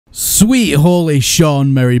Sweet holy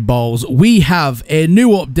Sean Mary balls, we have a new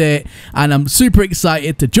update and I'm super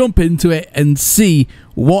excited to jump into it and see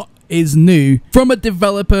what is new from a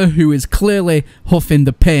developer who is clearly huffing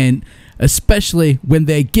the paint, especially when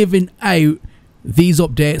they're giving out these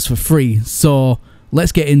updates for free. So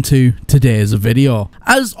let's get into today's video.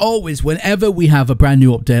 As always, whenever we have a brand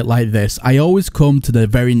new update like this, I always come to the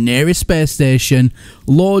very nearest space station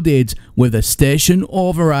loaded with a station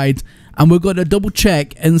override, and we're going to double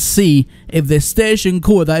check and see if this station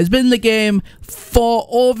code that has been in the game for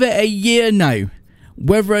over a year now,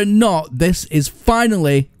 whether or not this is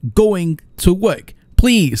finally going to work.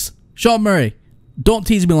 Please, Sean Murray, don't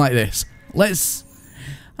tease me like this.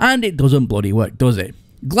 And it doesn't bloody work, does it?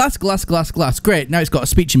 Glass. Great, now it's got a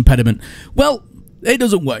speech impediment. Well, it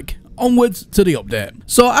doesn't work. Onwards to the update.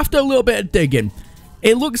 So after a little bit of digging,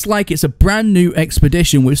 it looks like it's a brand new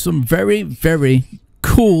expedition with some very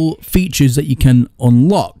cool features that you can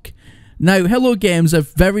unlock. Now, Hello Games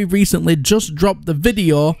have very recently just dropped the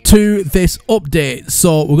video to this update,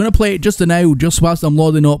 so we're going to play it just now, just whilst I'm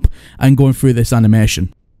loading up and going through this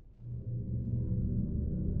animation.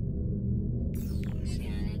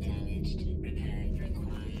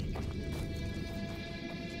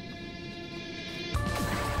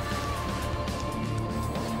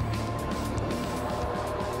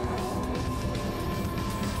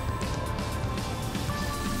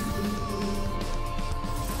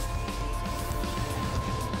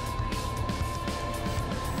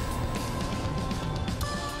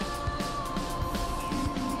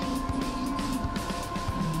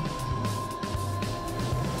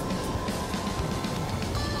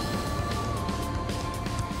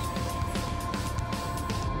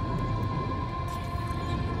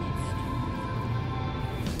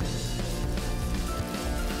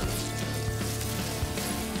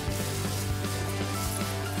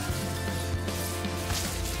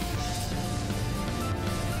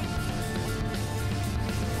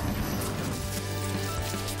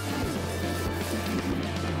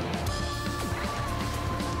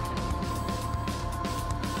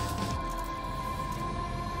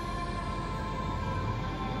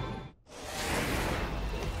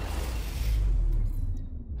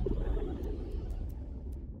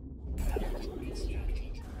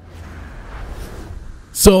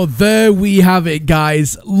 So there we have it,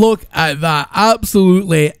 guys. Look at that.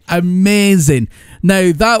 Absolutely amazing.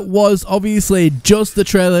 Now, that was obviously just the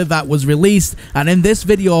trailer that was released, and in this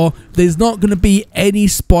video there's not going to be any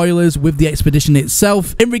spoilers with the expedition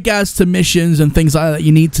itself in regards to missions and things like that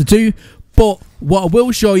you need to do, but what I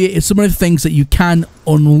will show you is some of the things that you can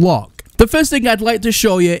unlock. The first thing I'd like to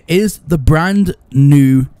show you is the brand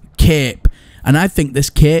new cape, and I think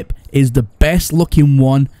this cape is the best looking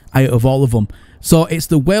one out of all of them. So it's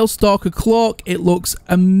the Whale Stalker cloak. It looks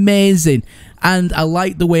amazing, and I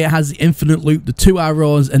like the way it has the infinite loop, the 2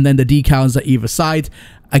 arrows, and then the decals at either side.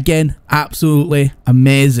 Again, absolutely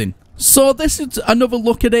amazing. So this is another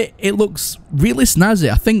look at it. It looks really snazzy.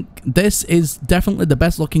 I think this is definitely the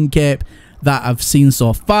best looking cape that I've seen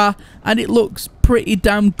so far, and it looks pretty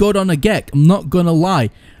damn good on a Gek, I'm not gonna lie.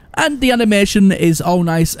 And the animation is all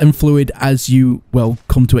nice and fluid, as you will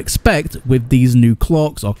come to expect with these new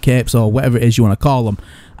cloaks or capes or whatever it is you want to call them.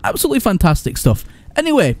 Absolutely fantastic stuff.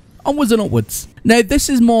 Anyway, onwards and upwards. Now, this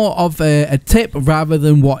is more of a tip rather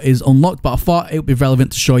than what is unlocked, but I thought it would be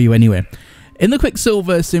relevant to show you anyway. In the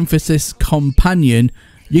Quicksilver Synthesis Companion,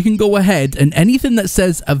 you can go ahead and anything that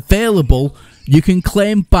says available, you can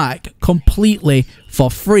claim back completely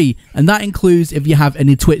for free. And that includes if you have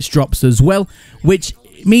any Twitch drops as well, which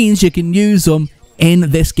means you can use them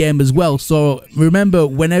in this game as well. So remember,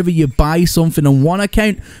 whenever you buy something on one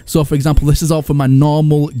account, so for example this is all for my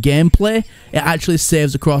normal gameplay, it actually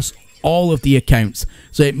saves across all of the accounts,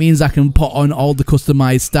 so it means I can put on all the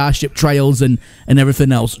customized starship trails and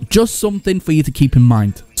everything else. Just something for you to keep in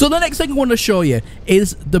mind. So the next thing I want to show you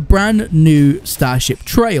is the brand new starship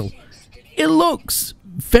trail. It looks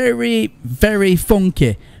very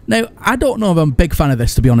funky. Now, I don't know if I'm a big fan of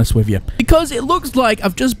this, to be honest with you, because it looks like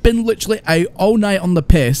I've just been literally out all night on the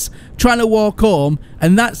piss, trying to walk home,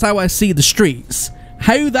 and that's how I see the streets.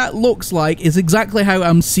 How that looks like is exactly how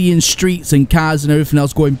I'm seeing streets and cars and everything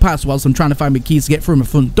else going past whilst I'm trying to find my keys to get through my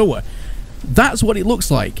front door. That's what it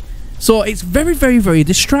looks like. So it's very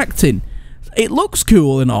distracting. It looks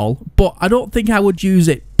cool and all, but I don't think I would use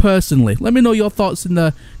it personally. Let me know your thoughts in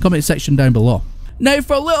the comment section down below. Now,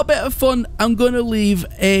 for a little bit of fun, I'm going to leave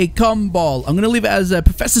a com ball. I'm going to leave it as a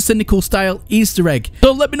Professor Cynical style Easter egg.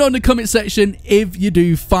 So let me know in the comment section if you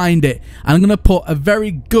do find it. And I'm going to put a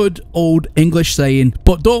very good old English saying,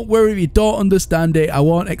 but don't worry if you don't understand it. I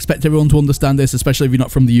won't expect everyone to understand this, especially if you're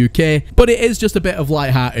not from the UK. But it is just a bit of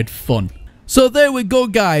lighthearted fun. So there we go,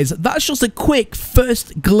 guys. That's just a quick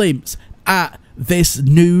first glimpse at this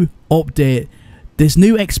new update. This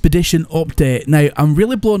new expedition update. Now, I'm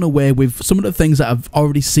really blown away with some of the things that I've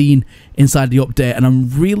already seen inside the update, and I'm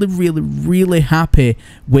really happy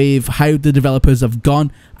with how the developers have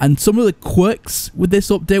gone. And some of the quirks with this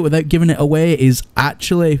update, without giving it away, is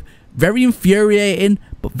actually very infuriating,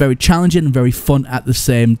 but very challenging and very fun at the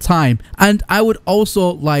same time. And I would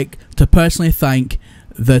also like to personally thank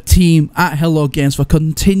the team at Hello Games for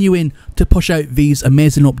continuing to push out these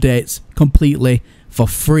amazing updates completely for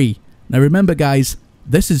free. Now remember, guys,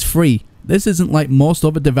 this is free. This isn't like most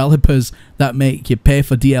other developers that make you pay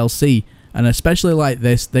for DLC, and especially like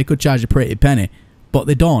this, they could charge a pretty penny, but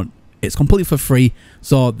they don't. It's completely for free,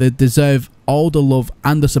 so they deserve all the love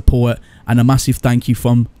and the support, and a massive thank you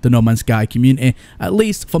from the No Man's Sky community. At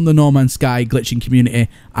least from the No Man's Sky glitching community,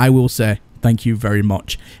 I will say thank you very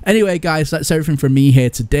much. Anyway, guys, that's everything from me here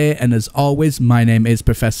today, and as always, my name is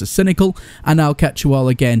Professor Cynical, and I'll catch you all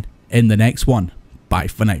again in the next one. Bye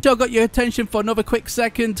for now. So I got your attention for another quick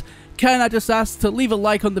second. Can I just ask to leave a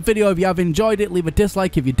like on the video if you have enjoyed it, leave a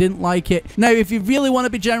dislike if you didn't like it. Now, if you really want to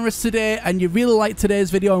be generous today and you really like today's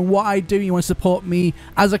video and what I do, you want to support me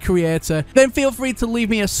as a creator, then feel free to leave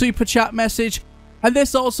me a super chat message. And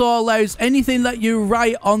this also allows anything that you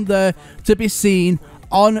write on there to be seen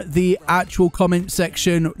on the actual comment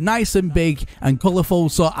section, nice and big and colourful,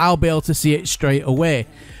 so I'll be able to see it straight away.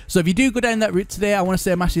 So if you do go down that route today, I want to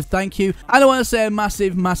say a massive thank you. And I want to say a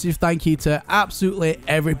massive thank you to absolutely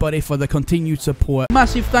everybody for the continued support.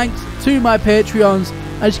 Massive thanks to my Patreons.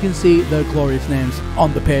 As you can see, their glorious names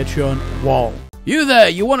on the Patreon wall. You there,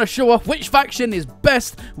 you want to show off which faction is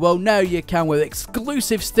best? Well, now you can with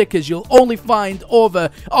exclusive stickers you'll only find over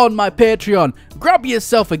on my Patreon. Grab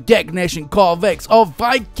yourself a Gek Nation Corvex or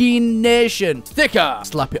Viking Nation sticker.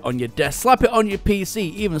 Slap it on your desk, slap it on your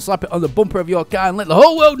PC, even slap it on the bumper of your car and let the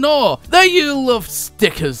whole world know that you love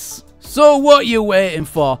stickers. So what are you waiting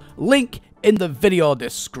for? Link in the video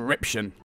description.